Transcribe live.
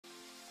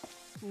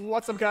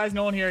What's up, guys?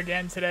 Nolan here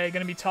again. Today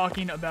going to be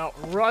talking about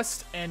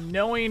Rust and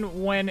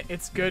knowing when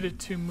it's good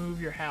to move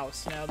your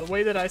house. Now, the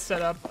way that I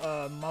set up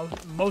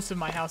most of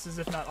my houses,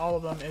 if not all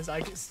of them, is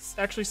I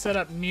actually set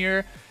up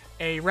near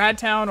a rad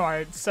town, or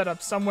I set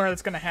up somewhere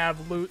that's going to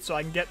have loot so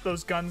I can get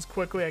those guns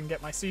quickly, I can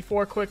get my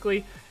C4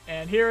 quickly.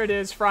 And here it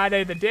is,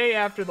 Friday, the day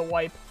after the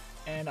wipe,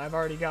 and I've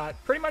already got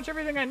pretty much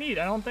everything I need.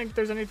 I don't think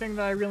there's anything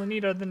that I really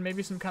need other than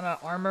maybe some kind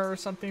of armor or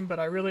something, but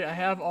I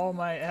have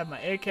I have my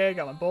AK, I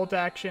got my bolt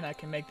action, I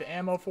can make the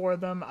ammo for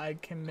them, I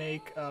can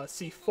make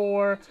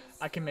C4,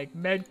 I can make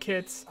med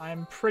kits.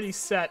 I'm pretty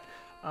set,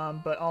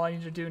 but all I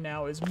need to do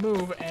now is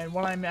move, and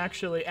what I'm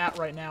actually at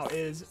right now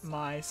is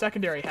my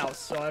secondary house.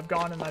 So I've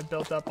gone and I've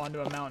built up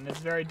onto a mountain. It's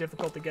very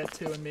difficult to get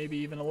to and maybe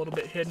even a little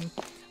bit hidden.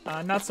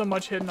 Not so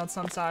much hidden on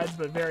some sides,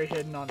 but very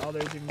hidden on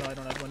others, even though I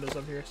don't have windows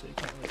up here, so you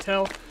can't really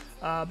tell.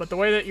 But the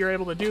way that you're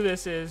able to do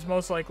this is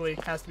most likely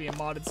has to be a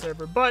modded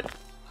server, but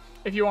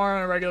if you are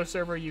on a regular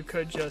server, you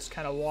could just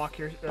kind of walk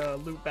your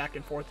loot back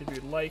and forth if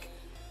you'd like.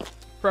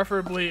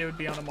 Preferably, it would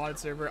be on a modded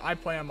server. I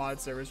play on modded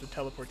servers with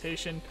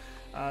teleportation,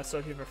 so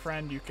if you have a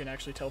friend, you can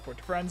actually teleport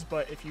to friends,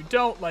 but if you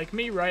don't, like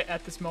me right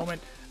at this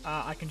moment,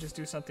 I can just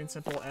do something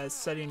simple as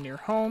setting your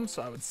home.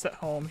 So I would set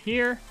home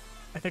here.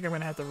 I think I'm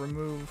going to have to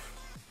remove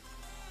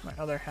my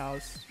other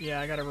house.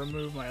 Yeah, I got to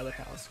remove my other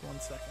house.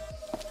 1 second.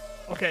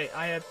 Okay,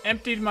 I have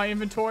emptied my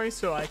inventory,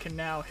 so I can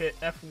now hit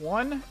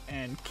F1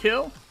 and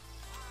kill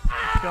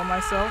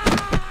myself.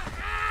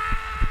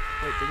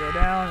 Wait to go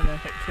down, and then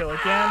hit kill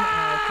again, and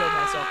I killed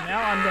myself.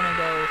 Now I'm gonna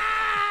go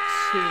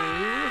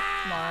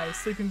to my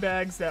sleeping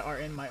bags that are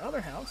in my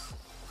other house.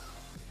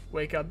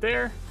 Wake up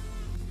there.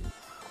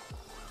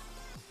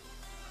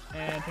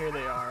 And here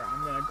they are.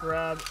 I'm gonna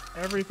grab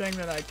everything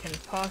that I can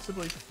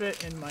possibly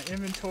fit in my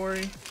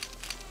inventory.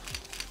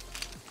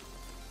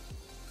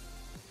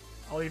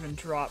 I'll even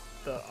drop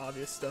the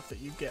obvious stuff that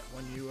you get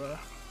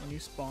when you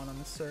spawn on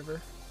the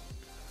server.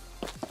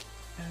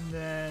 And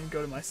then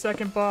go to my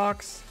second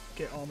box,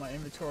 get all my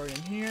inventory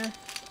in here.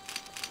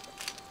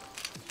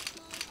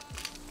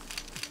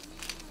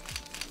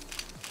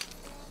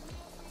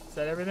 Is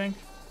that everything?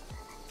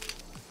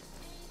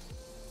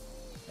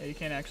 Yeah, you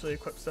can't actually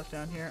equip stuff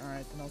down here.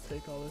 Alright, then I'll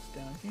take all this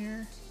down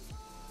here.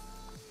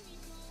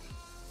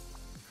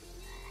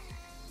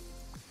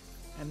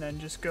 And then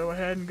just go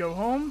ahead and go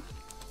home.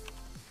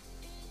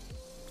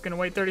 Gonna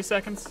wait 30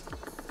 seconds.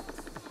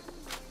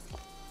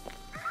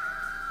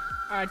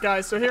 Alright,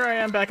 guys, so here I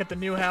am back at the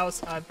new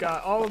house. I've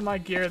got all of my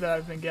gear that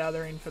I've been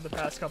gathering for the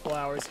past couple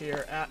hours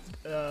here at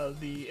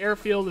the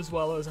airfield, as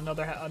well as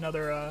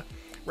another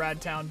rad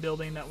town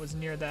building that was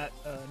near the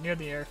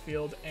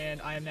airfield,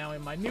 and I am now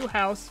in my new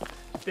house.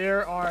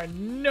 There are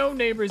no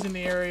neighbors in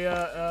the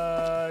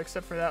area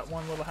except for that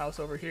one little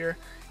house over here.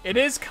 It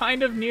is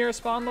kind of near a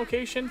spawn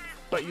location,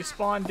 but you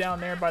spawn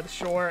down there by the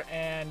shore,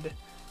 and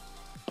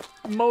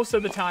most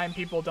of the time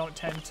people don't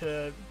tend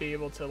to be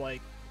able to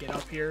like get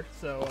up here,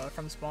 so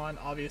from spawn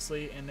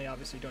obviously, and they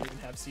obviously don't even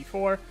have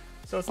C4,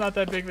 so it's not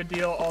that big of a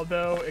deal.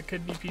 Although it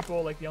could be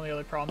people, like the only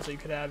other problems that you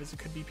could have is it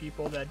could be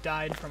people that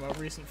died from a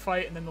recent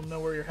fight, and then they'll know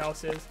where your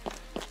house is.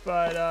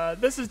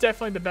 But this is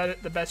definitely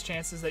the best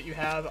chances that you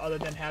have, other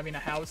than having a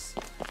house,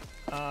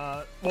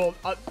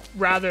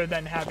 rather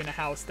than having a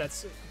house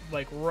that's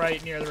like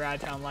right near the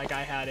rad town like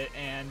I had it,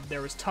 and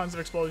there was tons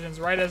of explosions.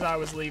 Right as I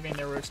was leaving,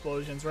 there were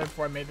explosions. Right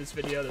before I made this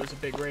video, there was a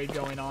big raid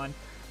going on.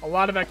 A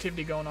lot of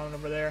activity going on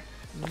over there.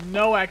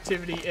 No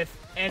activity, if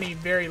any,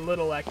 very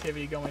little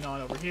activity going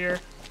on over here.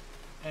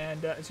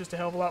 And it's just a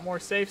hell of a lot more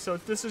safe. So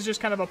this is just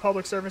kind of a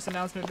public service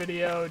announcement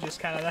video, just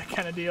kind of that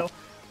kind of deal.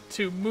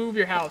 To move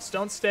your house.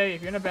 Don't stay.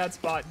 If you're in a bad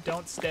spot,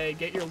 don't stay.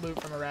 Get your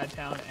loot from a rad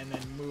town and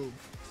then move.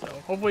 So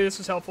hopefully this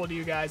was helpful to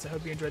you guys. I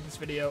hope you enjoyed this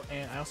video,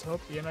 and I also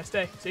hope you have a nice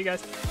day. See you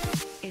guys.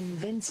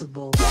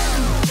 Invincible.